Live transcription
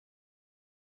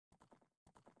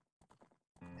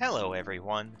Hello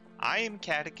everyone, I am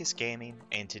Catechus Gaming,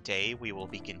 and today we will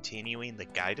be continuing the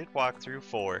guided walkthrough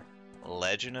for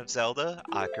Legend of Zelda: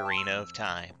 Ocarina of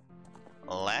Time.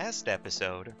 Last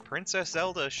episode, Princess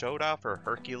Zelda showed off her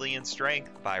Herculean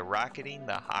strength by rocketing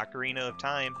the Ocarina of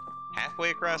Time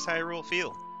halfway across Hyrule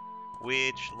Field,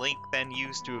 which Link then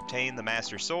used to obtain the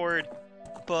Master Sword,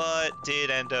 but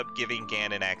did end up giving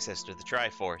Ganon access to the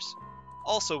Triforce.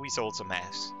 Also, we sold some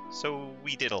masks, so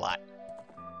we did a lot.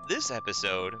 This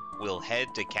episode, we'll head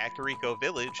to Kakariko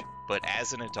Village, but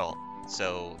as an adult.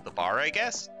 So, the bar, I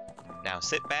guess? Now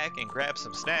sit back and grab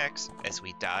some snacks as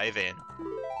we dive in.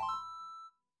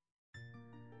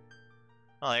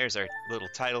 Well, there's our little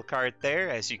title card there.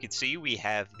 As you can see, we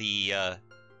have the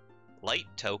light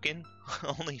token.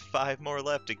 Only 5 more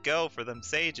left to go for them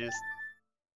sages.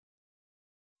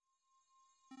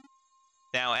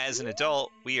 Now, as an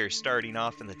adult, we are starting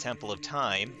off in the Temple of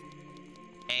Time,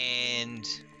 and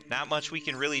not much we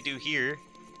can really do here.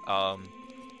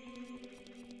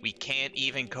 We can't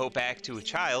even go back to a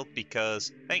child because,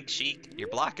 thanks Sheik, you're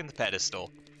blocking the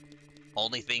pedestal.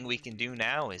 Only thing we can do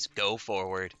now is go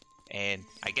forward, and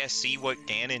I guess see what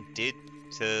Ganon did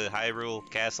to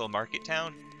Hyrule Castle Market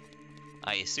Town.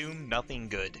 I assume nothing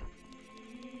good.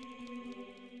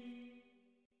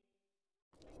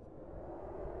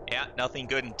 Yeah, nothing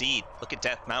good indeed. Look at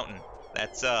Death Mountain.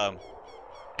 That's,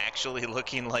 actually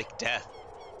looking like death.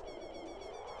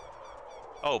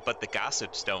 Oh, but the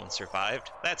Gossip Stone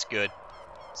survived. That's good.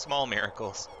 Small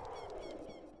miracles.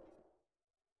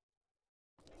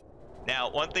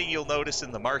 Now, one thing you'll notice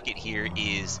in the market here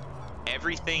is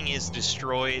everything is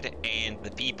destroyed and the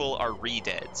people are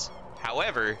re-deads.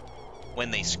 However,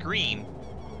 when they scream,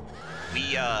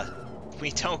 we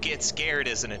don't get scared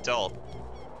as an adult.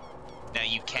 Now,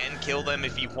 you can kill them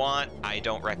if you want. I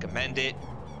don't recommend it.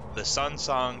 The Sun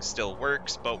Song still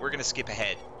works, but we're going to skip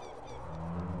ahead.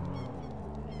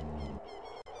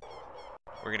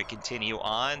 We're going to continue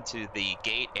on to the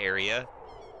gate area.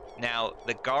 Now,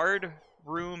 the guard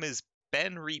room has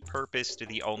been repurposed to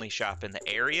the only shop in the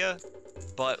area,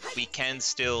 but we can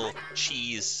still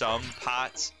cheese some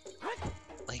pots.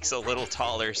 Link's a little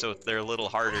taller, so they're a little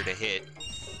harder to hit.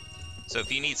 So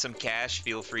if you need some cash,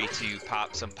 feel free to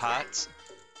pop some pots.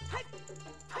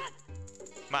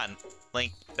 Come on,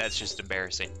 Link, that's just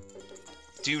embarrassing.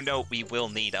 Do note we will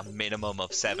need a minimum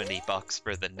of 70 bucks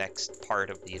for the next part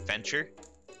of the adventure.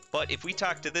 But if we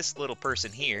talk to this little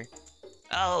person here...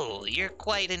 Oh, you're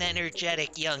quite an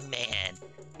energetic young man.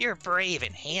 You're brave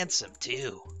and handsome,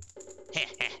 too.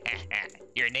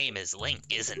 Your name is Link,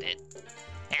 isn't it?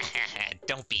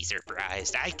 Don't be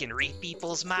surprised, I can read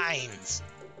people's minds.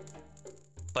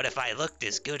 But if I looked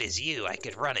as good as you, I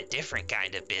could run a different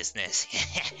kind of business.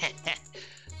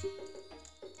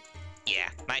 Yeah,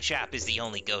 my shop is the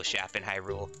only ghost shop in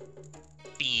Hyrule.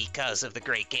 Because of the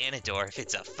Great Ganondorf,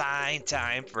 it's a fine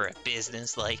time for a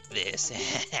business like this.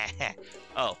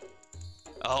 Oh,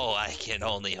 I can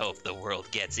only hope the world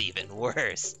gets even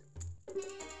worse.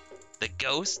 The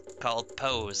ghosts, called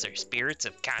Poes, are spirits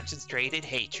of concentrated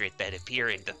hatred that appear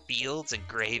in the fields and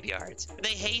graveyards. They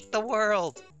hate the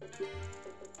world.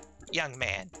 Young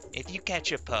man, if you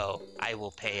catch a Poe, I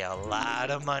will pay a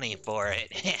lot of money for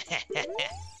it.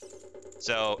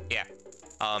 So, yeah.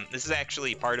 This is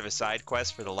actually part of a side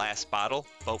quest for the last bottle,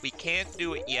 but we can't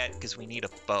do it yet because we need a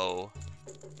bow.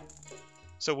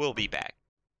 So we'll be back.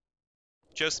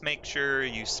 Just make sure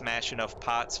you smash enough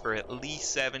pots for at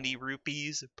least 70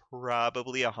 rupees.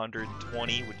 Probably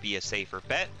 120 would be a safer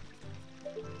bet.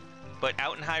 But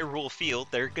out in Hyrule Field,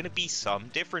 there are going to be some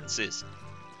differences.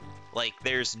 Like,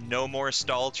 there's no more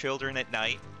stall children at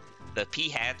night, the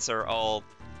P-hats are all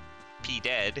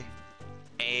P-dead,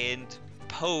 and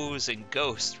Poes and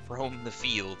ghosts roam the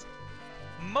field.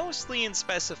 Mostly in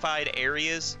specified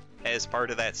areas. As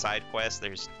part of that side quest,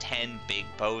 there's 10 big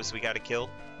Poes we gotta kill.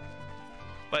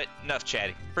 But enough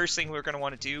chatting. First thing we're gonna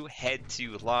want to do, head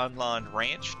to Lon Lon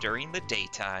Ranch during the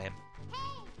daytime.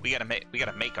 We gotta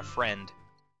make a friend.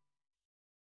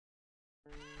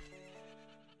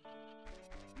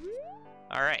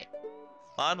 Alright,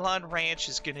 Lon Lon Ranch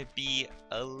is going to be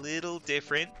a little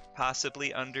different,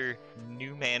 possibly under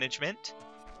new management.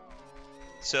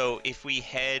 So if we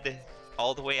head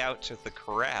all the way out to the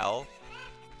corral,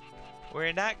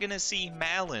 we're not going to see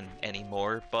Malon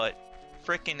anymore, but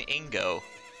frickin' Ingo.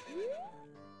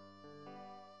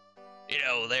 You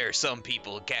know, there are some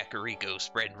people in Kakariko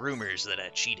spreading rumors that I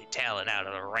cheated Talon out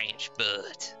of the ranch,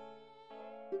 but...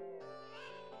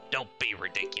 Don't be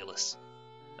ridiculous.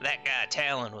 That guy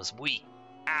Talon was weak.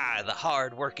 The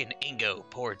hard-working Ingo,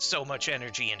 poured so much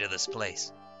energy into this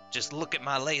place. Just look at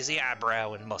my lazy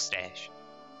eyebrow and mustache.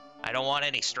 I don't want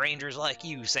any strangers like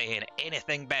you saying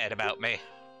anything bad about me.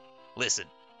 Listen,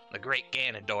 the great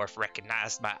Ganondorf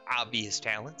recognized my obvious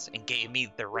talents and gave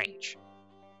me the ranch.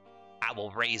 I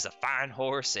will raise a fine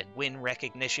horse and win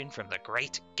recognition from the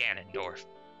great Ganondorf.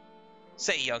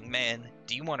 Say, young man,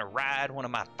 do you want to ride one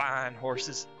of my fine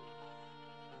horses?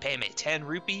 Pay me 10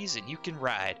 rupees and you can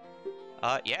ride.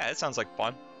 Yeah, that sounds like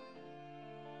fun.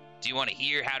 Do you want to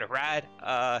hear how to ride?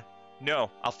 No,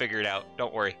 I'll figure it out.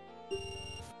 Don't worry.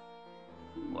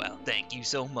 Well, thank you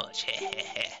so much.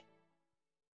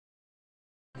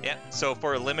 Yeah, so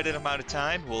for a limited amount of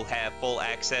time, we'll have full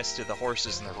access to the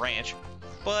horses in the ranch,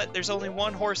 but there's only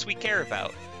one horse we care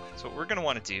about. So what we're going to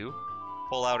want to do,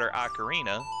 pull out our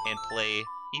ocarina and play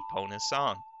Epona's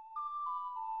song.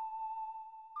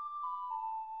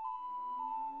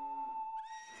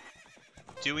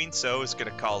 Doing so is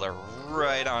going to call her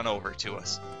right on over to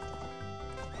us.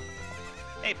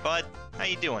 Hey, bud, how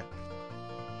you doing?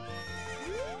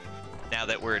 Now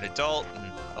that we're an adult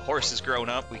and the horse has grown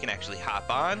up, we can actually hop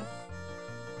on,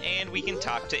 and we can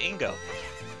talk to Ingo.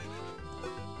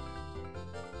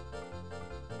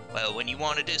 Well, when you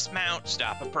want to dismount,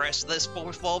 stop and press this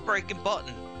fourth wall breaking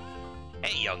button.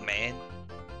 Hey, young man,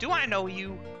 do I know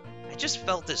you? I just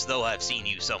felt as though I've seen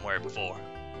you somewhere before.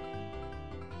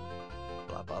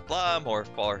 Blah, blah, blah, more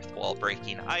fourth wall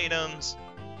breaking items.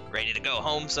 Ready to go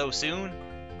home so soon?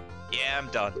 Yeah, I'm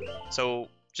done. So,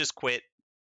 just quit.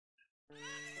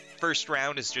 First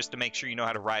round is just to make sure you know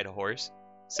how to ride a horse.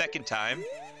 Second time,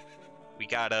 we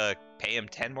gotta pay him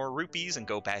 10 more rupees and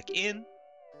go back in.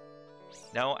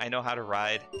 No, I know how to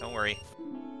ride. Don't worry.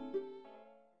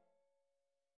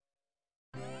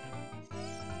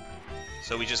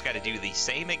 So we just gotta do the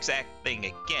same exact thing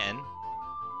again.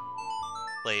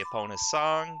 Play Epona's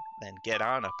song, then get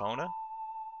on Epona.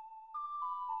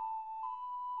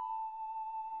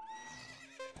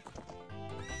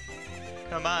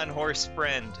 Come on, horse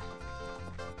friend.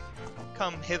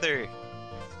 Come hither.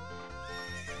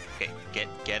 Okay,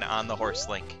 get on the horse,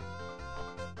 Link.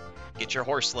 Get your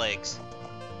horse legs.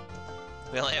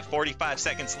 We only have 45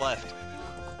 seconds left.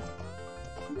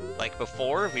 Like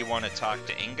before, we want to talk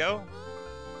to Ingo.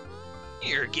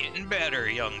 You're getting better,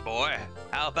 young boy.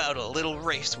 How about a little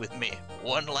race with me?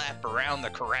 One lap around the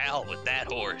corral with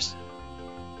that horse.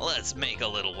 Let's make a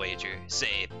little wager.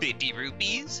 Say 50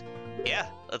 rupees? Yeah,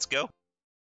 let's go.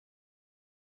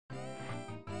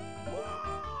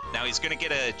 Now he's going to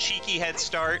get a cheeky head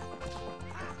start.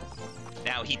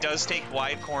 Now he does take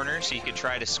wide corners, so you can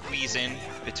try to squeeze in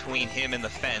between him and the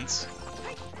fence.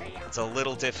 It's a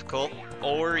little difficult.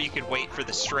 Or you could wait for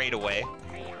the straightaway.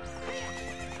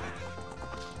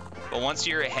 But once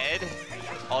you're ahead,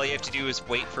 all you have to do is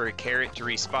wait for a carrot to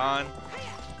respawn.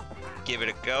 Give it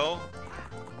a go.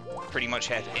 Pretty much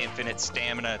have infinite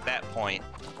stamina at that point.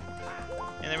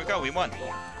 And there we go, we won.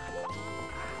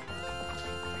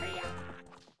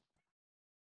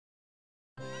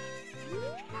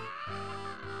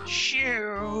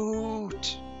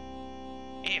 Shoot!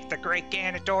 If the great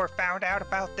Ganondorf found out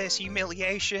about this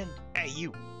humiliation, hey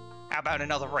you, how about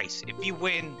another race? If you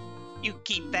win, you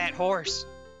keep that horse.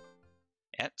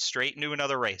 Yeah, straight into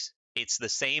another race. It's the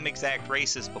same exact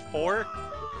race as before.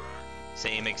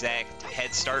 Same exact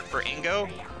head start for Ingo.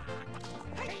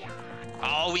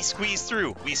 Oh, we squeezed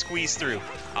through. We squeezed through.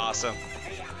 Awesome.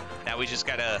 Now we just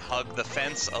gotta hug the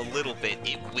fence a little bit.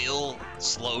 It will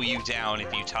slow you down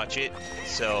if you touch it,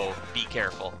 so be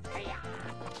careful.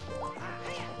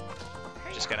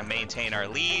 Just gotta maintain our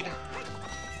lead.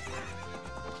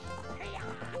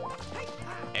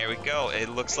 There we go. It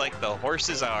looks like the horse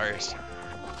is ours.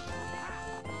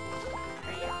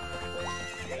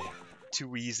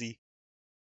 Too easy.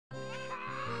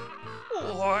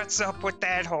 What's up with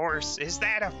that horse? Is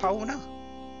that Epona?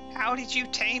 How did you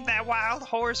tame that wild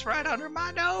horse right under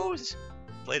my nose?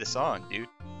 Play the song, dude.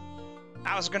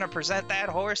 I was gonna present that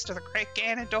horse to the great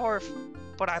Ganondorf,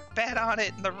 but I bet on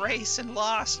it in the race and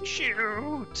lost.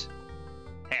 Shoot!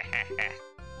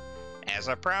 As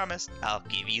I promised, I'll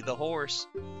give you the horse.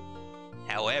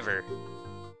 However,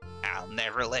 I'll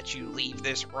never let you leave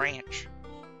this ranch.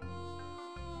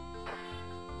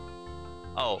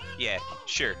 Oh, yeah,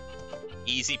 sure.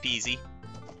 Easy peasy.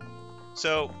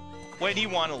 So, when you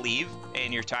want to leave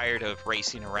and you're tired of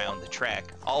racing around the track,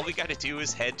 all we got to do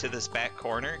is head to this back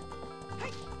corner,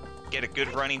 get a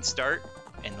good running start,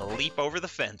 and leap over the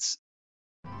fence.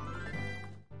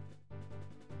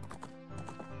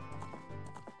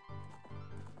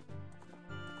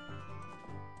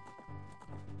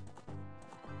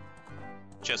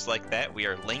 Just like that, we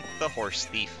are Link the Horse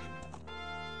Thief.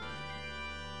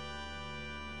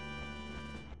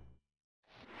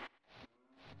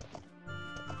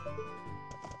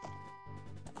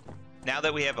 now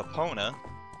that we have Epona,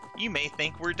 you may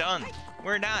think we're done.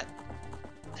 We're not.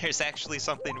 There's actually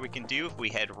something we can do if we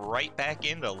head right back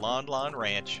into Lon Lon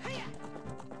Ranch.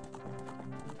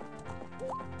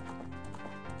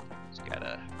 Just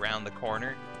gotta round the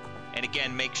corner. And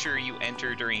again, make sure you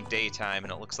enter during daytime,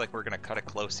 and it looks like we're gonna cut it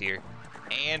close here.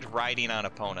 And riding on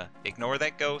Epona. Ignore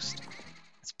that ghost.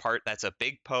 That's a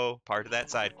big part of that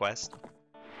side quest.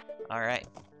 Alright.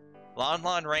 Lon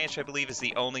Lon Ranch, I believe, is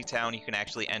the only town you can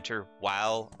actually enter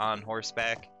while on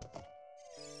horseback.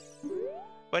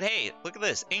 But hey, look at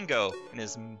this, Ingo in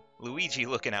his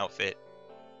Luigi-looking outfit.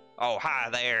 Oh, hi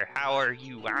there, how are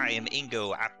you? I am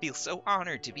Ingo. I feel so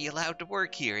honored to be allowed to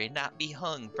work here and not be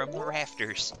hung from the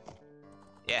rafters.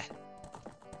 Yeah,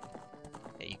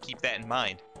 you keep that in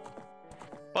mind.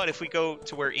 But if we go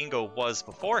to where Ingo was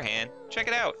beforehand, check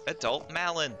it out, Adult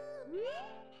Malin.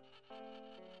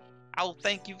 Oh,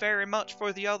 thank you very much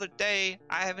for the other day.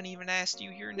 I haven't even asked you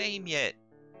your name yet.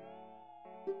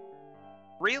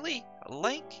 Really?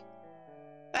 Link?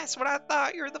 That's what I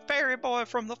thought. You're the fairy boy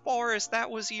from the forest. That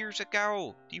was years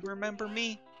ago. Do you remember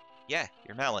me? Yeah,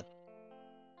 you're Melon.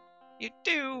 You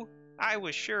do? I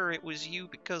was sure it was you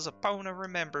because Epona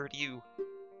remembered you.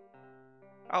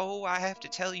 Oh, I have to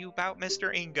tell you about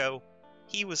Mr. Ingo.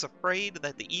 He was afraid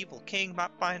that the evil king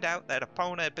might find out that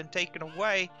Epona had been taken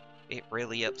away. It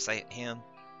really upset him.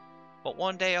 But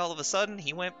one day, all of a sudden,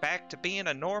 he went back to being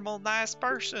a normal, nice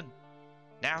person.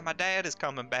 Now my dad is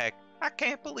coming back. I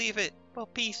can't believe it,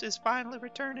 but peace is finally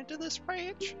returning to this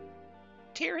ranch.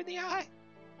 Tear in the eye.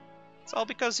 It's all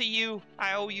because of you.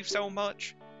 I owe you so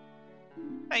much.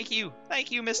 Thank you,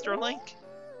 Mr. Link.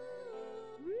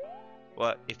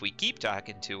 Well, if we keep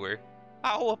talking to her...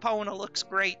 Oh, Epona looks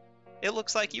great. It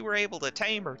looks like you were able to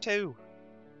tame her, too.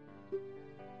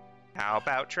 How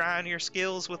about trying your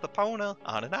skills with Epona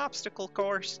on an obstacle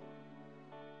course?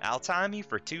 I'll time you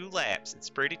for 2 laps. It's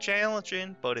pretty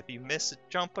challenging, but if you miss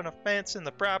jumping a fence in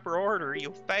the proper order,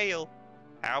 you'll fail.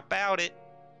 How about it?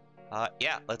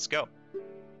 Yeah, let's go.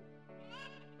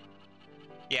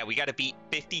 Yeah, we gotta beat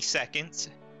 50 seconds,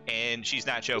 and she's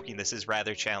not joking, this is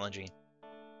rather challenging.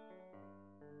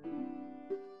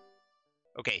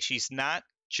 Okay, she's not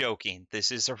joking.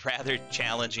 This is a rather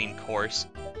challenging course.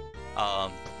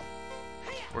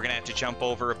 We're gonna have to jump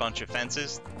over a bunch of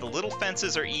fences. The little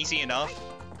fences are easy enough,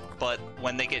 but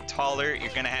when they get taller,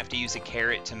 you're gonna have to use a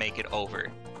carrot to make it over.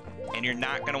 And you're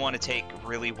not gonna want to take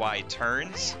really wide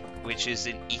turns, which is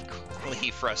an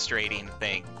equally frustrating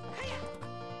thing.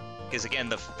 Because again,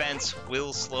 the fence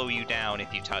will slow you down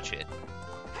if you touch it.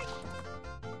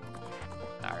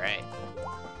 Alright.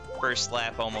 First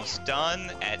lap almost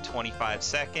done at 25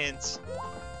 seconds.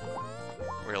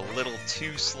 We're a little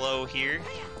too slow here.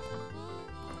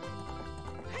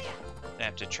 Gonna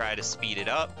have to try to speed it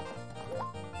up.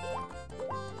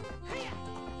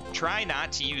 Try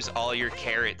not to use all your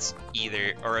carrots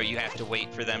either, or you have to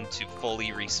wait for them to fully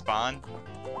respawn,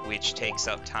 which takes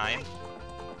up time.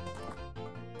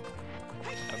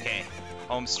 Okay,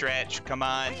 home stretch, come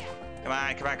on. Come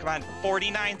on, come on, come on.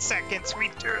 49 seconds, we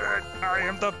did it! I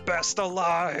am the best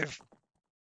alive!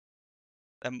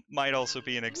 That might also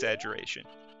be an exaggeration.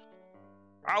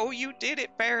 Oh, you did it,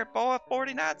 Ferret Boy.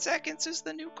 49 seconds is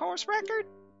the new course record.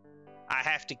 I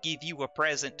have to give you a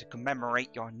present to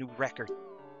commemorate your new record.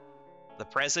 The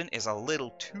present is a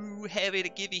little too heavy to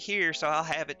give you here, so I'll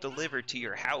have it delivered to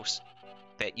your house.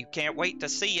 Bet you can't wait to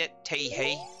see it,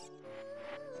 Tee-Hee.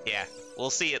 Yeah,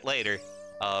 we'll see it later.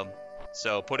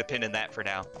 So put a pin in that for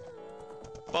now.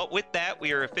 But with that,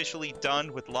 we are officially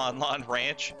done with Lon Lon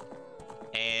Ranch,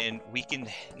 and we can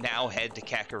now head to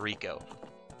Kakariko.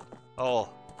 Oh,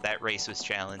 that race was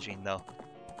challenging, though.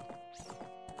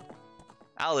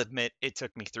 I'll admit, it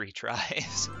took me 3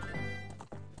 tries.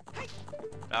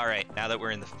 Alright, now that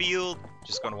we're in the field,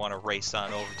 just going to want to race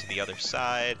on over to the other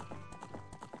side.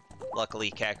 Luckily,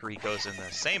 Kakariko's in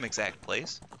the same exact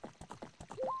place.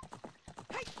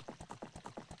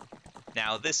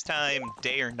 Now, this time,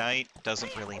 day or night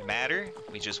doesn't really matter.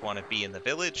 We just want to be in the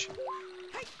village.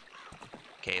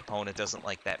 Okay, Epona doesn't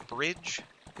like that bridge.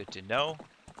 Good to know.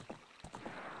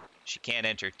 She can't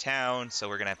enter town, so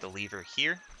we're going to have to leave her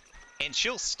here. And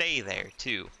she'll stay there,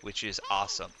 too, which is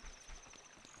awesome.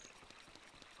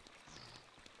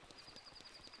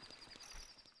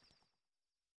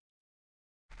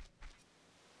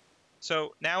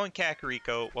 So now in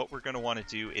Kakariko, what we're going to want to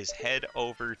do is head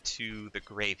over to the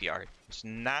graveyard. There's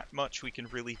not much we can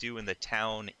really do in the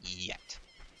town yet.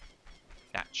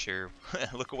 Not sure.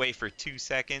 Look away for 2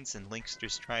 seconds and Link's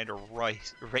just trying to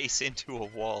race into a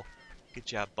wall. Good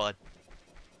job, bud.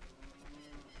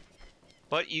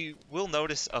 But you will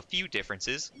notice a few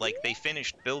differences, like they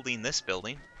finished building this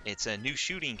building. It's a new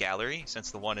shooting gallery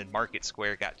since the one in Market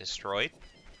Square got destroyed.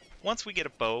 Once we get a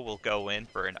bow, we'll go in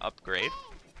for an upgrade.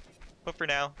 But for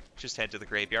now, just head to the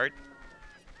graveyard.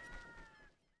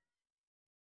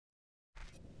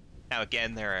 Now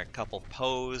again, there are a couple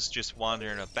Poes just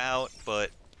wandering about, but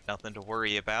nothing to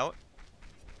worry about.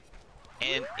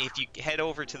 And if you head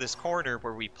over to this corner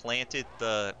where we planted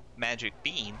the magic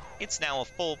bean, it's now a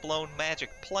full-blown magic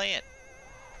plant.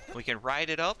 We can ride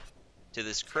it up to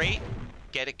this crate,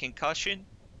 get a concussion,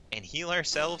 and heal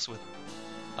ourselves with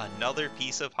another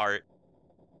piece of heart.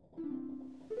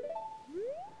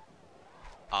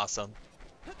 Awesome.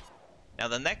 Now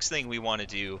the next thing we want to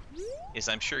do is,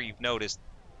 I'm sure you've noticed,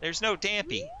 there's no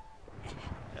Dampe.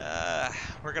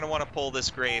 We're going to want to pull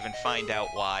this grave and find out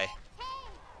why.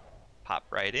 Pop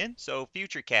right in. So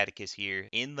Future Catic is here.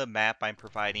 In the map I'm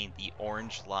providing, the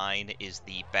orange line is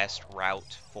the best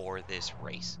route for this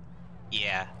race.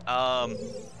 Yeah,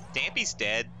 Dampe's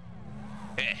dead.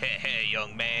 Hey,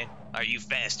 young man, are you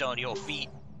fast on your feet?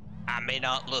 I may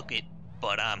not look it,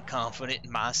 but I'm confident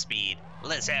in my speed.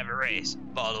 Let's have a race.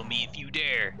 Follow me if you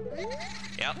dare.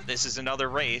 Yep, this is another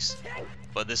race,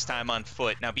 but this time on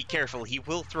foot. Now be careful, he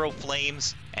will throw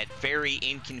flames at very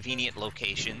inconvenient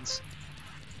locations.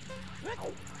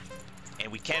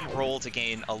 And we can roll to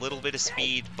gain a little bit of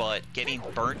speed, but getting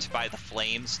burnt by the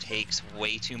flames takes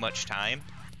way too much time.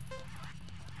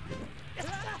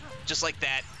 Just like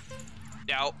that.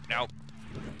 No, no.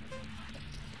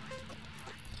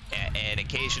 And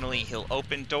occasionally he'll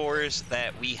open doors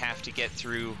that we have to get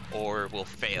through or will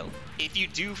fail. If you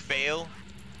do fail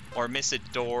or miss a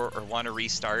door or want to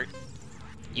restart,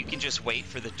 you can just wait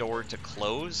for the door to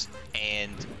close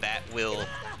and that will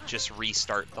just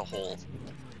restart the whole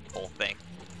thing.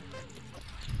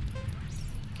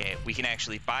 Okay, we can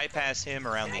actually bypass him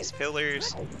around these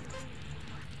pillars.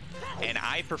 And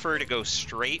I prefer to go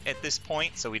straight at this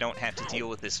point so we don't have to deal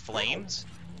with his flames.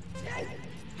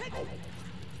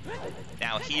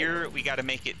 Now here, we gotta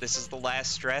make it, this is the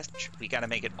last stretch, we gotta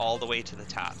make it all the way to the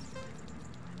top.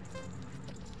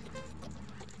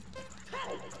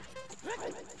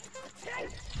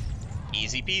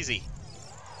 Easy peasy.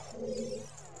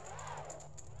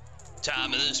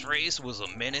 Time of this race was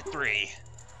 1:03.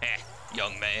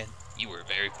 Young man, you were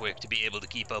very quick to be able to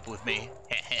keep up with me.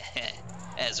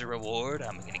 As a reward,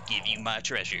 I'm gonna give you my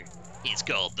treasure. It's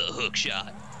called the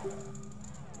Hookshot.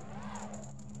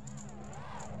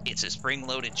 It's a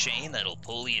spring-loaded chain that'll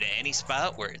pull you to any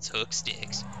spot where its hook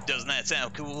sticks. Doesn't that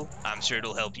sound cool? I'm sure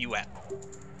it'll help you out.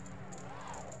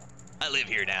 I live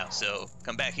here now, so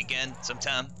come back again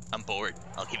sometime. I'm bored.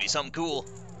 I'll give you something cool.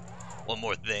 One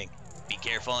more thing. Be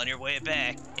careful on your way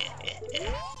back.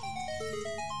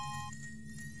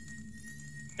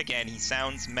 Again, he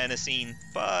sounds menacing,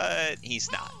 but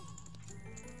he's not.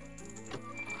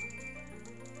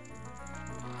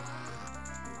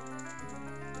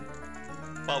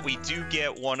 But we do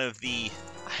get one of the,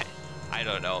 I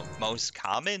don't know, most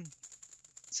common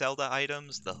Zelda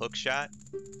items, the Hookshot.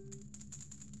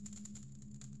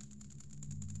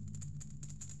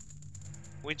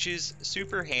 Which is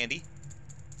super handy.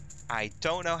 I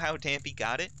don't know how Dampe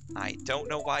got it. I don't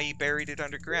know why he buried it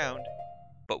underground.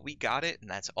 But we got it, and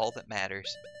that's all that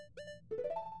matters.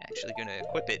 Actually gonna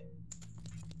equip it.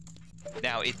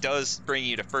 Now, it does bring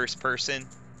you to first person.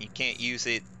 You can't use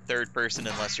it third person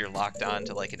unless you're locked on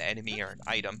to like an enemy or an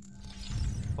item.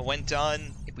 But when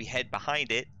done, if we head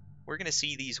behind it, we're gonna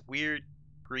see these weird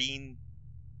green,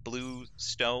 blue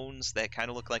stones that kind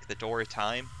of look like the Door of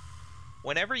Time.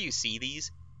 Whenever you see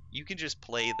these, you can just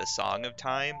play the Song of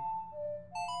Time,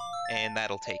 and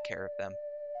that'll take care of them.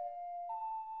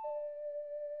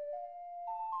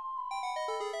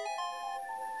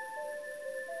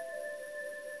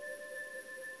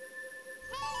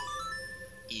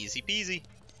 Easy peasy.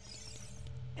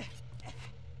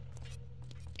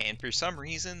 And for some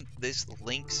reason, this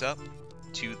links up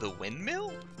to the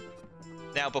windmill?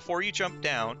 Now, before you jump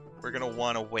down, we're going to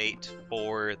want to wait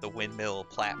for the windmill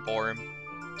platform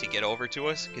to get over to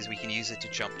us, because we can use it to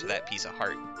jump to that piece of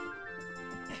heart.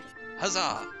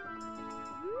 Huzzah!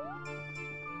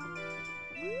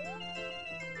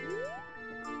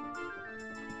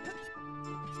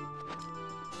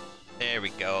 There we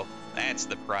go. That's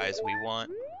the prize we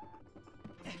want.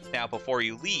 Now, before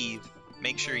you leave,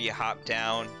 make sure you hop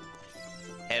down,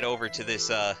 head over to this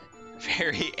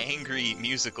very angry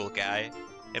musical guy,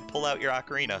 and pull out your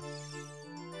ocarina.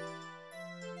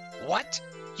 What?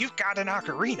 You've got an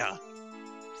ocarina?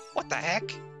 What the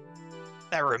heck?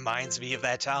 That reminds me of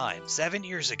that time, 7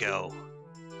 years ago.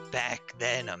 Back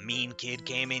then, a mean kid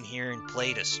came in here and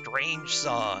played a strange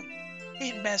song.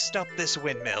 It messed up this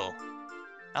windmill.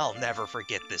 I'll never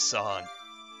forget this song.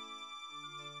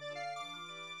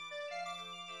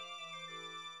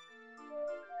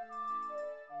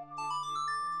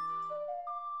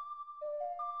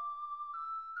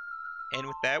 And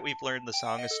with that, we've learned the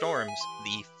Song of Storms,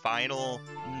 the final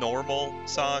normal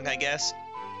song, I guess.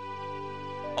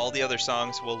 All the other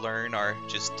songs we'll learn are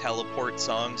just teleport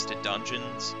songs to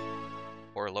dungeons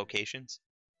or locations.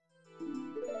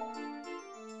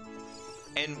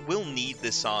 And we'll need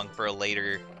this song for a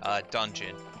later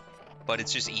dungeon, but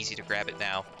it's just easy to grab it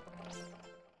now.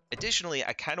 Additionally,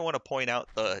 I kind of want to point out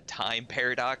the time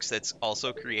paradox that's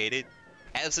also created.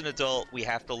 As an adult, we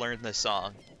have to learn this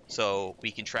song, so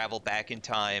we can travel back in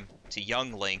time to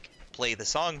young Link, play the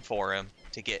song for him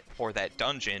to get for that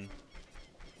dungeon,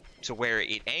 to where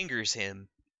it angers him,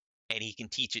 and he can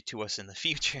teach it to us in the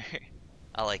future.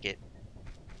 I like it.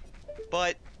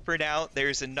 But for now,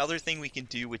 there's another thing we can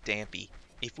do with Dampe.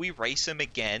 If we race him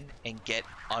again and get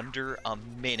under a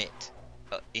minute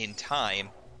in time,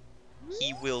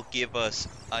 he will give us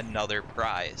another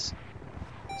prize.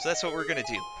 So that's what we're going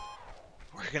to do.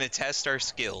 We're going to test our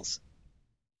skills.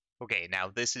 Okay,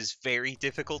 now this is very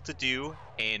difficult to do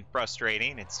and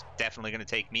frustrating. It's definitely going to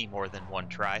take me more than one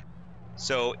try.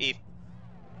 So if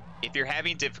you're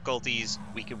having difficulties,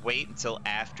 we can wait until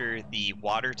after the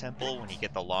water temple when you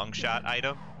get the long shot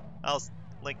item.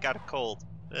 Link got a cold.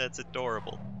 That's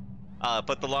adorable.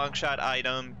 But the long shot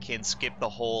item can skip the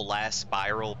whole last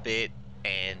spiral bit,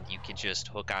 and you can just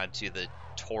hook onto the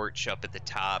torch up at the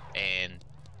top and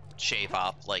shave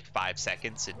off like 5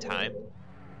 seconds in time.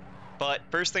 But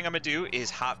first thing I'm going to do is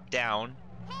hop down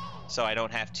so I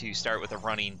don't have to start with a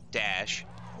running dash.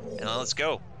 And let's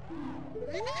go.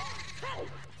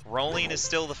 Rolling is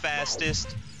still the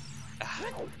fastest,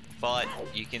 but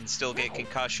you can still get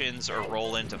concussions or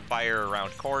roll into fire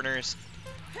around corners.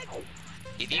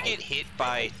 If you get hit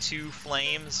by 2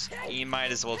 flames, you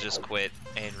might as well just quit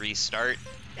and restart.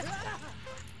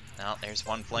 Well, there's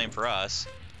 1 flame for us.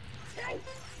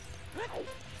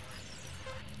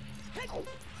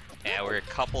 Yeah, we're a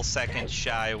couple seconds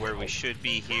shy where we should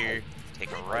be here.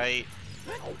 Take a right.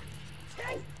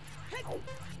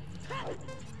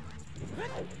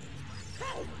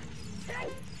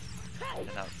 And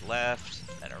a left,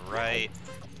 and a right.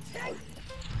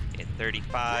 Hit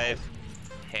 35.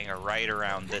 Hang a right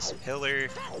around this pillar.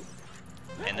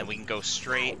 And then we can go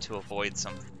straight to avoid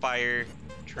some fire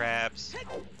traps.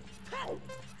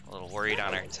 A little worried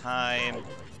on our time.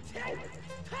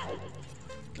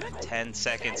 Got 10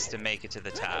 seconds to make it to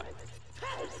the top.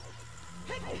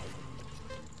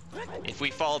 If we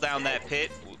fall down that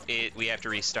pit, we have to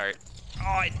restart.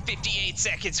 Oh, in 58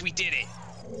 seconds, we did it!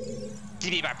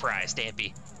 Give me my prize,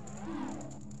 Dampe.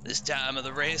 This time of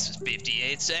the race was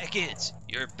 58 seconds.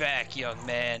 You're back, young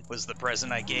man. Was the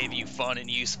present I gave you fun and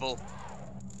useful?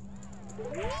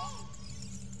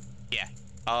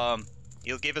 Yeah.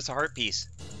 You'll give us a heart piece.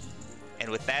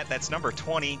 And with that, that's number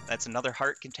 20. That's another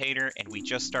heart container, and we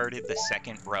just started the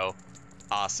 2nd row.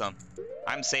 Awesome.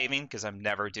 I'm saving, because I'm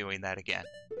never doing that again.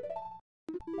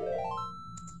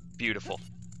 Beautiful.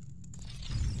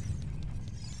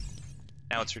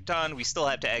 Now once we're done, we still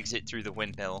have to exit through the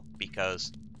windmill,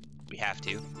 because we have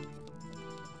to.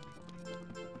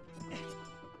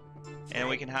 And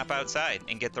we can hop outside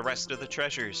and get the rest of the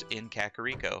treasures in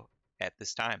Kakariko at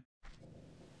this time.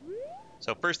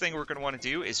 So first thing we're going to want to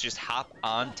do is just hop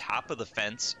on top of the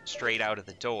fence straight out of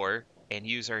the door and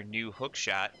use our new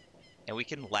Hookshot, and we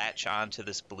can latch onto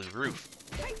this blue roof.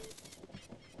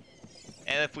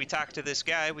 And if we talk to this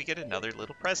guy, we get another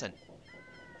little present.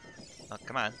 Oh,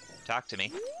 come on, talk to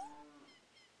me.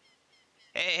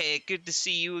 Hey, good to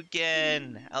see you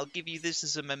again. I'll give you this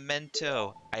as a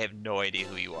memento. I have no idea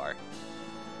who you are.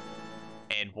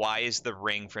 And why is the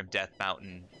ring from Death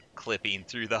Mountain clipping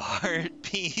through the heart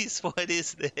piece? What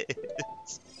is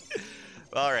this?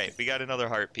 Alright, we got another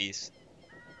heart piece.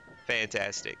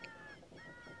 Fantastic.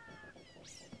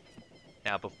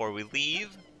 Now before we leave,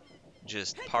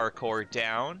 just parkour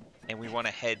down, and we want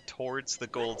to head towards the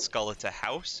Gold Skulltula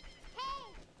house.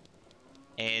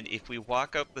 And if we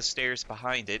walk up the stairs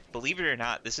behind it, believe it or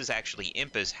not, this is actually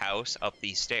Impa's house up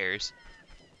these stairs.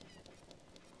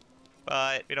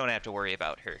 But we don't have to worry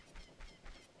about her.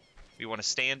 We want to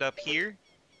stand up here,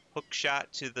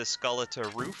 Hookshot to the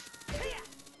Skulltula roof,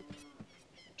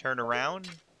 turn around,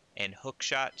 and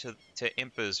Hookshot to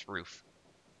Impa's roof.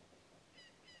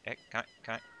 Okay, come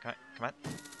on.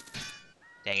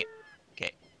 Dang it.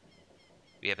 Okay.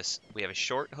 We have a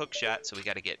short Hookshot, so we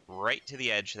got to get right to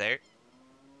the edge there.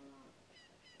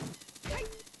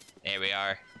 There we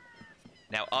are.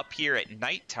 Now up here at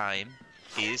nighttime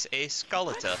is a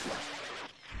Skulltula.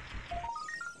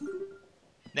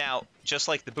 Now, just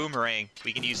like the boomerang,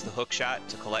 we can use the hookshot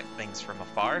to collect things from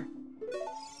afar.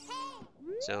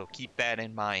 So keep that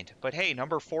in mind. But hey,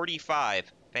 number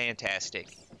 45. Fantastic.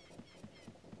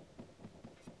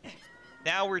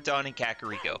 Now we're done in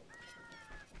Kakariko.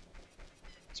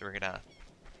 So we're gonna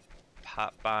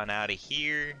pop on out of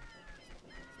here.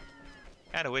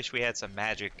 Kinda wish we had some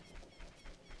magic.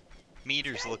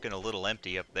 Meter's looking a little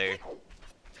empty up there.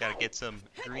 Gotta get some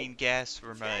green gas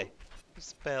for my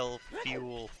spell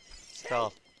fuel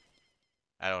stuff.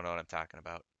 I don't know what I'm talking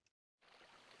about.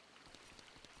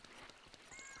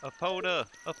 Epona,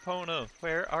 Epona,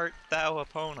 where art thou,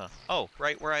 Epona? Oh,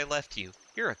 right where I left you.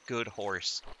 You're a good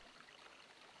horse.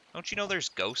 Don't you know there's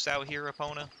ghosts out here,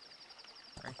 Epona?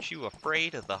 Aren't you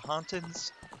afraid of the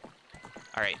hauntings?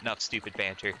 Alright, enough stupid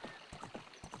banter.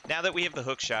 Now that we have the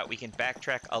hookshot, we can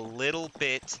backtrack a little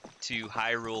bit to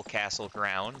Hyrule Castle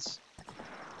grounds.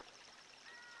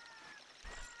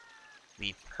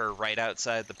 Leave her right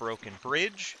outside the broken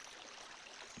bridge.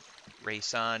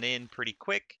 Race on in pretty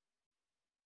quick.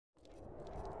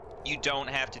 You don't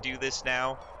have to do this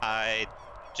now. I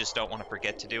just don't want to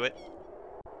forget to do it.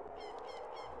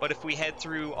 But if we head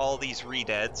through all these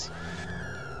redeads,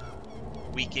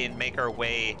 we can make our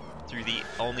way through the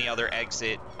only other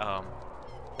exit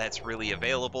that's really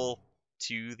available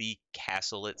to the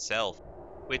castle itself,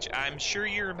 which I'm sure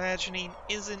you're imagining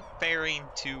isn't faring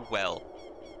too well.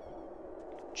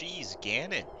 Geez,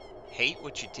 Ganon, hate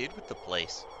what you did with the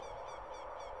place.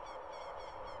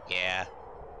 Yeah,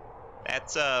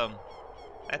 that's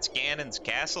Ganon's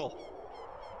castle.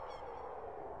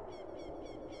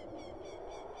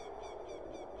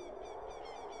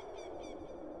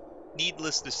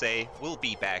 Needless to say, we'll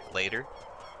be back later.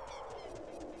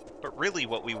 But really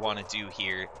what we want to do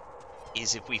here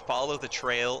is if we follow the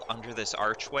trail under this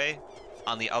archway,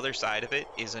 on the other side of it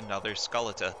is another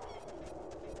Skulltula.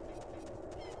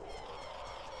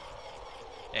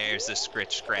 There's the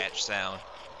scritch-scratch sound.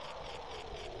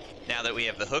 Now that we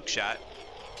have the hookshot,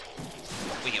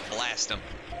 we can blast them.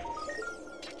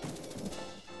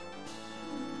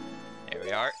 There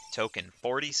we are, token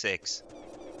 46.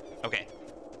 Okay,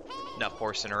 enough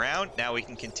horsing around. Now we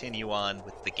can continue on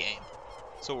with the game.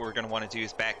 So what we're going to want to do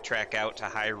is backtrack out to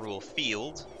Hyrule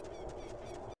Field.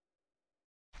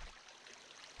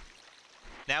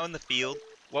 Now in the field,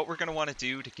 what we're going to want to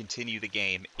do to continue the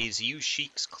game is use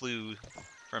Sheik's clue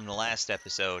from the last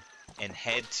episode and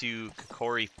head to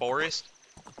Kokori Forest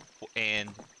and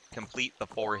complete the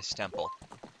Forest Temple.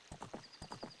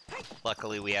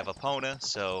 Luckily we have Epona,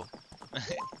 so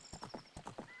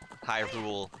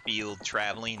Hyrule Field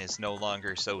traveling is no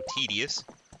longer so tedious.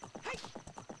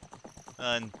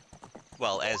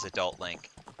 Well, as adult Link.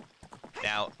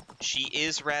 Now, she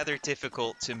is rather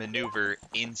difficult to maneuver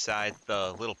inside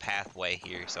the little pathway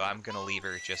here, so I'm gonna leave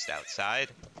her just outside.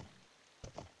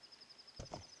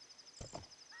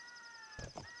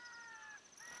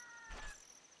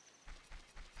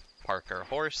 Park our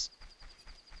horse.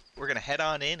 We're gonna head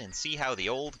on in and see how the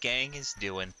old gang is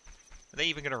doing. Are they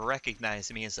even gonna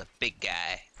recognize me as a big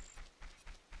guy?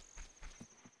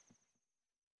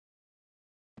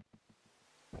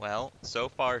 Well, so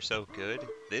far so good.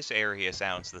 This area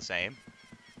sounds the same.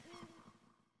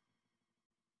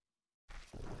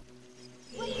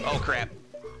 Oh crap.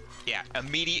 Yeah,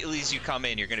 immediately as you come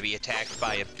in, you're going to be attacked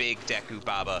by a big Deku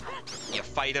Baba. You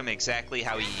fight them exactly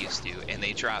how you used to, and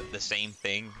they drop the same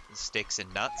thing, sticks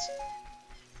and nuts.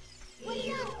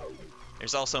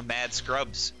 There's also mad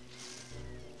scrubs.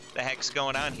 The heck's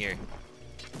going on here?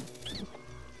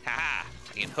 Haha,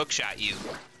 I can hookshot you.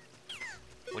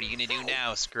 What are you gonna do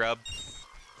now, scrub?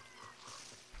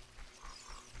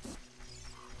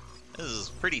 This is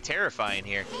pretty terrifying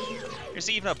here. There's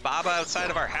even a Baba outside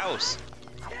of our house.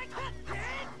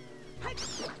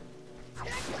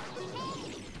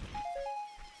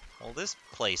 Well, this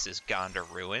place is gone to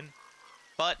ruin.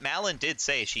 But Malon did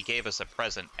say she gave us a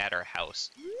present at our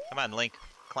house. Come on, Link.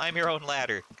 Climb your own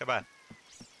ladder. Come on.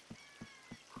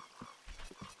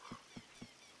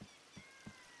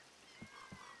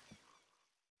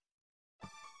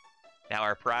 Now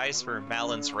our prize for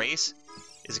Malon's race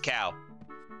is a cow.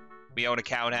 We own a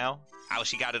cow now. How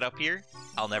she got it up here,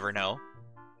 I'll never know.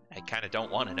 I kind of don't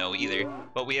want to know either.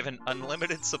 But we have an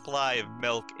unlimited supply of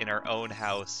milk in our own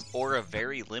house. Or a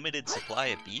very limited supply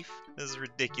of beef? This is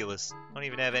ridiculous. Don't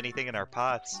even have anything in our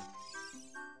pots.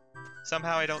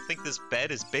 Somehow I don't think this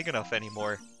bed is big enough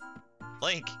anymore.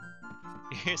 Link,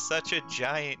 you're such a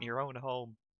giant in your own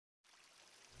home.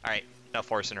 Alright, enough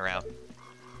horsing around.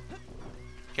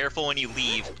 Careful when you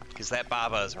leave, because that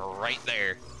Baba is right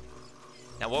there.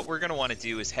 Now what we're going to want to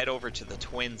do is head over to the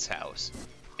twins' house.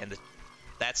 And the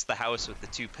that's the house with the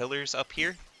 2 pillars up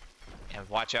here. And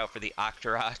watch out for the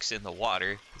Octoroks in the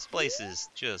water. This place is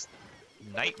just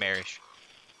nightmarish.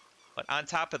 But on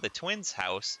top of the twins'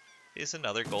 house is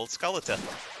another gold Skulltula.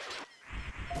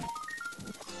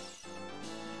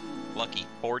 Lucky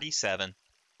 47.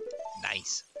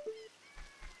 Nice.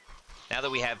 Now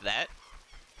that we have that,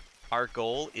 our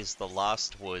goal is the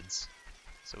Lost Woods.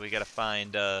 So we gotta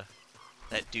find that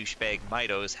douchebag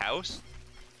Mido's house.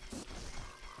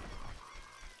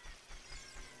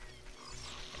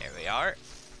 There we are.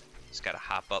 Just gotta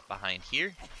hop up behind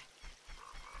here.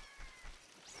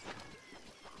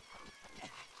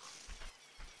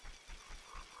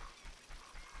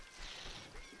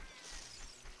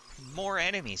 More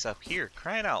enemies up here,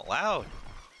 crying out loud.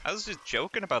 I was just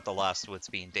joking about the Lost Woods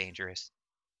being dangerous.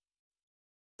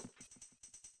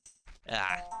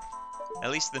 Ah, at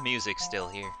least the music's still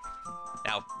here.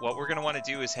 Now, what we're gonna want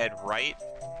to do is head right.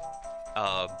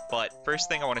 But first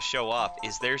thing I want to show off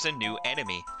is there's a new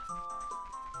enemy.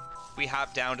 We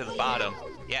hop down to the bottom.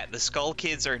 Yeah, the Skull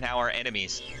Kids are now our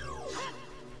enemies.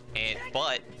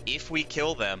 But if we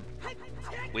kill them,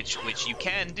 which you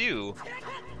can do,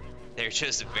 they're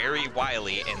just very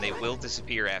wily and they will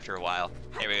disappear after a while.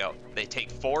 There we go. They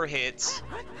take 4 hits.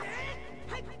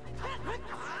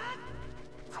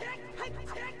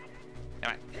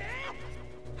 Come on.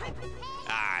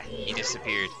 Ah, he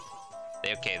disappeared.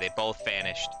 Okay, they both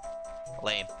vanished.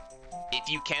 Lame. If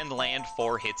you can land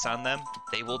 4 hits on them,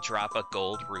 they will drop a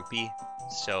gold rupee.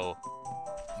 So,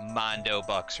 Mondo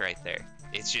bucks right there.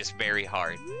 It's just very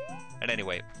hard. And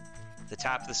anyway, the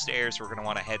top of the stairs, we're going to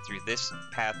want to head through this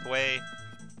pathway.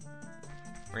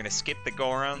 We're going to skip the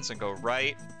Gorons and go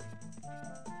right.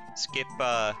 Skip,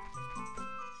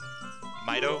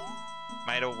 Mido?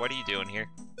 Mido, what are you doing here?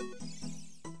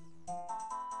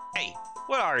 Hey,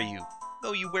 what are you?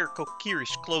 Though you wear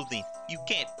Kokirish clothing, you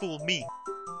can't fool me.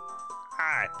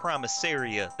 I promised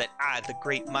Saria that I, the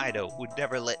great Mido, would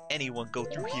never let anyone go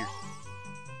through here.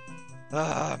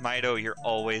 Ah, Mido, you're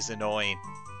always annoying.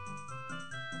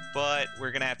 But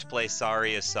we're gonna have to play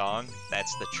Saria's song.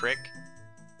 That's the trick.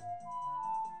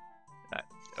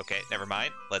 Okay, never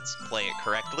mind. Let's play it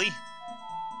correctly.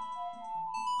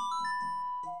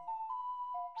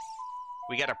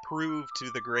 We gotta prove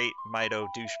to the great Mido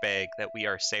douchebag that we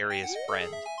are Saria's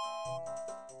friend.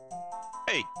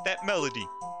 Hey, that melody!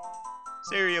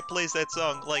 Saria plays that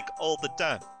song like all the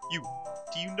time.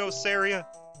 Do you know Saria?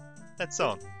 That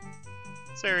song.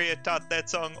 Saria taught that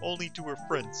song only to her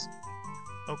friends.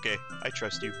 Okay, I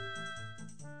trust you.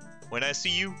 When I see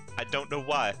you, I don't know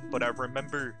why, but I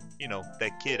remember, you know,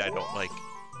 that kid I don't like.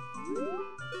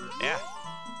 Yeah.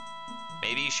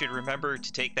 Maybe you should remember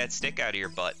to take that stick out of your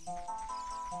butt.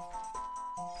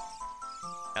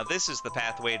 Now this is the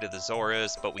pathway to the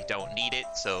Zoras, but we don't need it,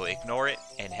 so ignore it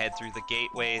and head through the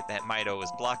gateway that Mido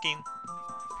is blocking.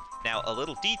 Now a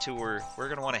little detour, we're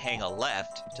going to want to hang a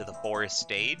left to the forest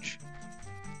stage,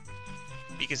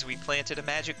 because we planted a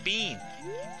magic bean.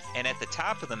 And at the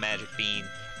top of the magic bean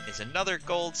is another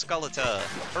gold Skulltula.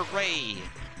 Hooray!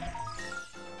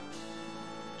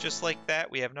 Just like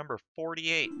that, we have number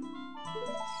 48.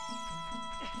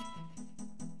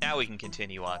 Now we can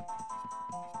continue on.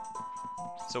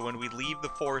 So when we leave the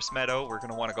forest meadow, we're going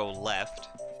to want to go left.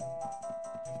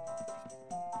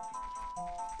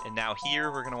 And now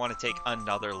here, we're going to want to take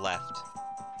another left.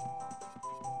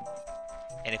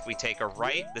 And if we take a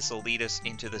right, this will lead us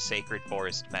into the Sacred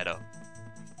Forest Meadow.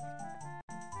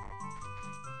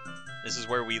 This is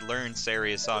where we learned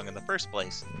Saria's song in the first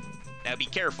place. Now be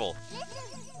careful.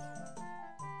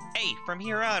 Hey, from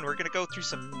here on, we're going to go through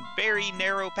some very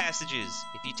narrow passages.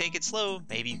 If you take it slow,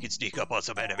 maybe you can sneak up on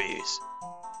some enemies.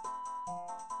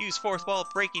 Use fourth wall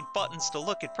breaking buttons to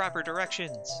look in proper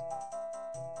directions.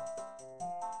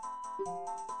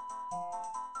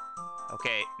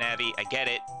 Okay, Navi, I get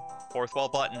it. Fourth wall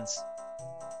buttons.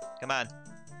 Come on.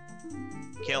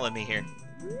 Killing me here.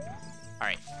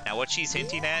 Alright, now what she's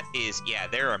hinting at is, yeah,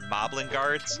 there are moblin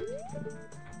guards.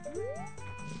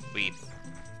 We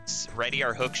ready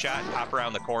our hookshot, hop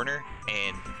around the corner,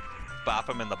 and bop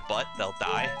them in the butt, they'll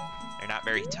die. They're not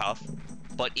very tough.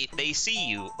 But if they see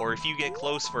you, or if you get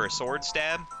close for a sword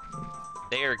stab,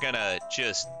 they are gonna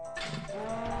just,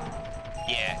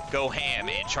 yeah, go ham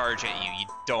and charge at you. You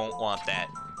don't want that.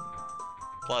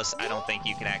 Plus, I don't think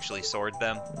you can actually sword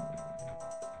them.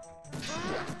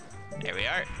 There we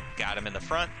are. Got him in the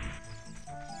front.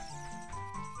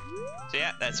 So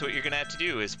yeah, that's what you're gonna have to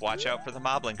do, is watch out for the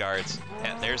moblin guards.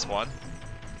 Yeah, there's one.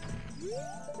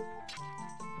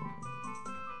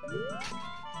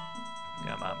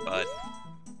 Come on, bud.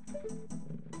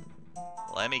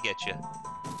 Let me get you.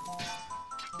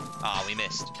 Aw, we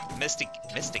missed. Missed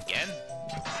again?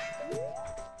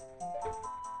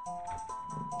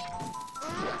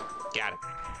 Got him.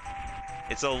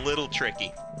 It's a little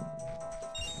tricky.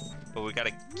 But we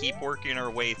gotta keep working our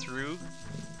way through.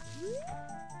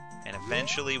 And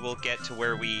eventually we'll get to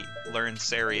where we learn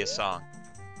Saria's song.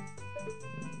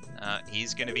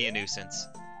 He's gonna be a nuisance.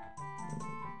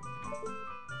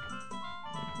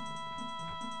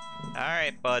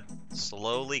 Alright, bud.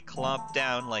 Slowly clomp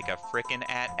down like a frickin'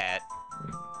 at-at.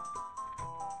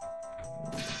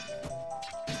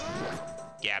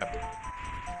 Got him.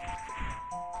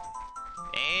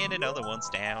 And another one's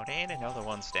down, and another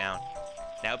one's down.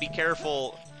 Now be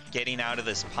careful getting out of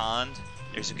this pond.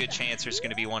 There's a good chance there's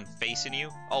going to be one facing you.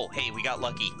 Oh, hey, we got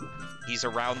lucky. He's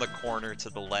around the corner to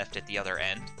the left at the other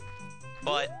end.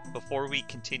 But before we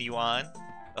continue on,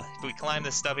 if we climb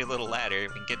this stubby little ladder, we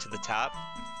can get to the top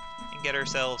and get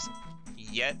ourselves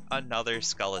yet another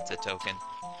Skulltula token.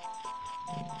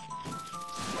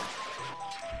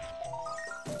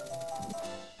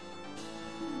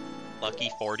 Lucky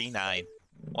 49.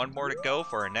 One more to go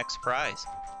for our next prize.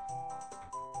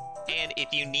 And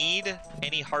if you need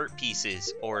any heart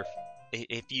pieces, or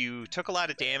if you took a lot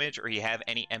of damage, or you have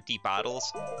any empty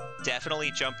bottles,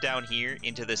 definitely jump down here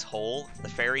into this hole. The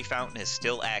fairy fountain is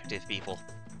still active, people.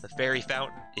 The fairy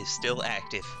fountain is still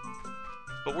active.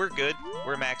 But we're good.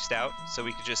 We're maxed out, so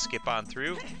we could just skip on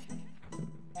through.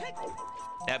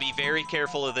 Now be very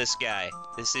careful of this guy.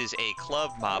 This is a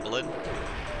club moblin.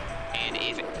 And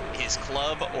if his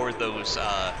club or those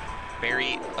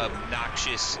very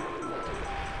obnoxious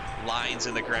lines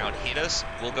in the ground hit us,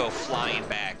 we'll go flying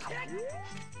back.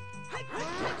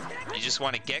 You just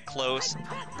want to get close,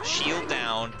 shield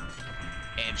down,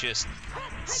 and just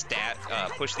stab,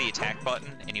 push the attack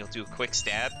button, and you'll do a quick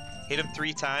stab. Hit him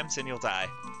 3 times, and you'll die.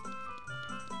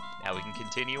 Now we can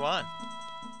continue on.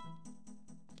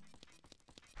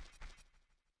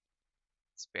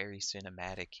 It's very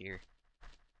cinematic here.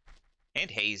 And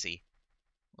hazy.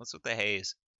 What's with the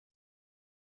haze?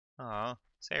 Aw,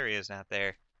 Saria's not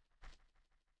there.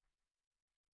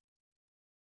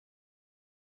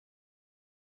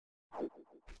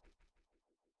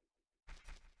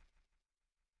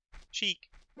 Cheek,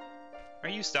 are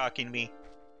you stalking me?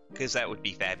 Because that would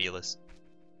be fabulous.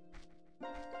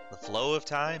 The flow of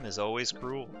time is always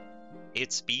cruel.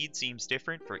 Its speed seems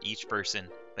different for each person,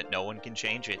 but no one can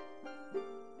change it.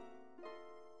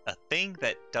 A thing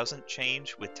that doesn't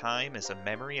change with time is a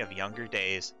memory of younger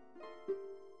days.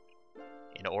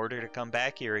 In order to come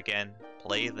back here again,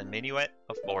 play the Minuet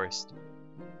of Forest.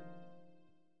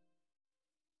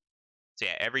 So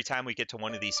yeah, every time we get to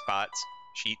one of these spots,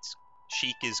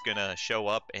 Sheik is gonna show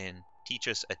up and teach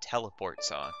us a teleport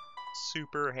song.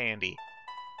 Super handy.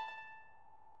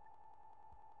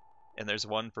 And there's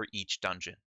one for each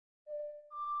dungeon.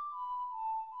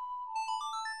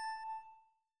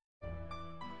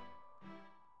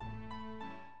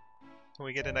 And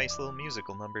we get a nice little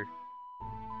musical number.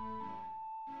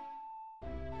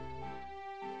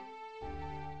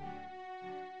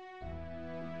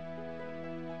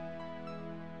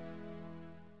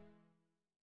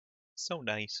 So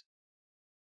nice.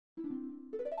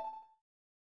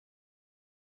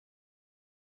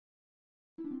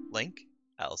 Link,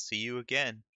 I'll see you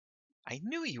again. I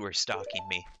knew you were stalking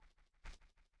me.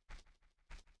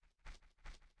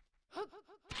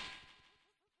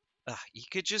 You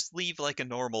could just leave like a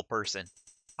normal person.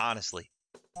 Honestly.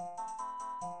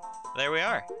 There we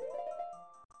are.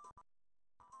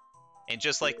 And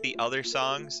just like the other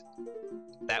songs,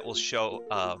 that will show,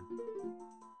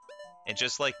 and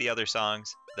just like the other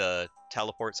songs, the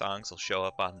teleport songs will show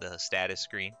up on the status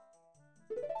screen.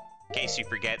 In case you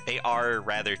forget, they are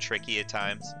rather tricky at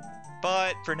times.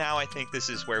 But for now, I think this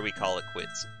is where we call it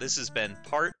quits. This has been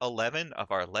part 11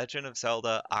 of our Legend of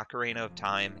Zelda Ocarina of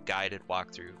Time guided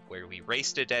walkthrough, where we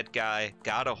raced a dead guy,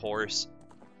 got a horse,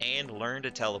 and learned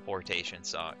a teleportation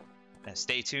song. Now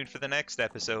stay tuned for the next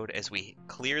episode as we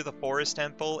clear the forest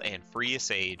temple and free a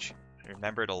sage.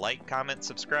 Remember to like, comment,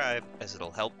 subscribe, as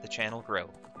it'll help the channel grow.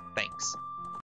 Thanks.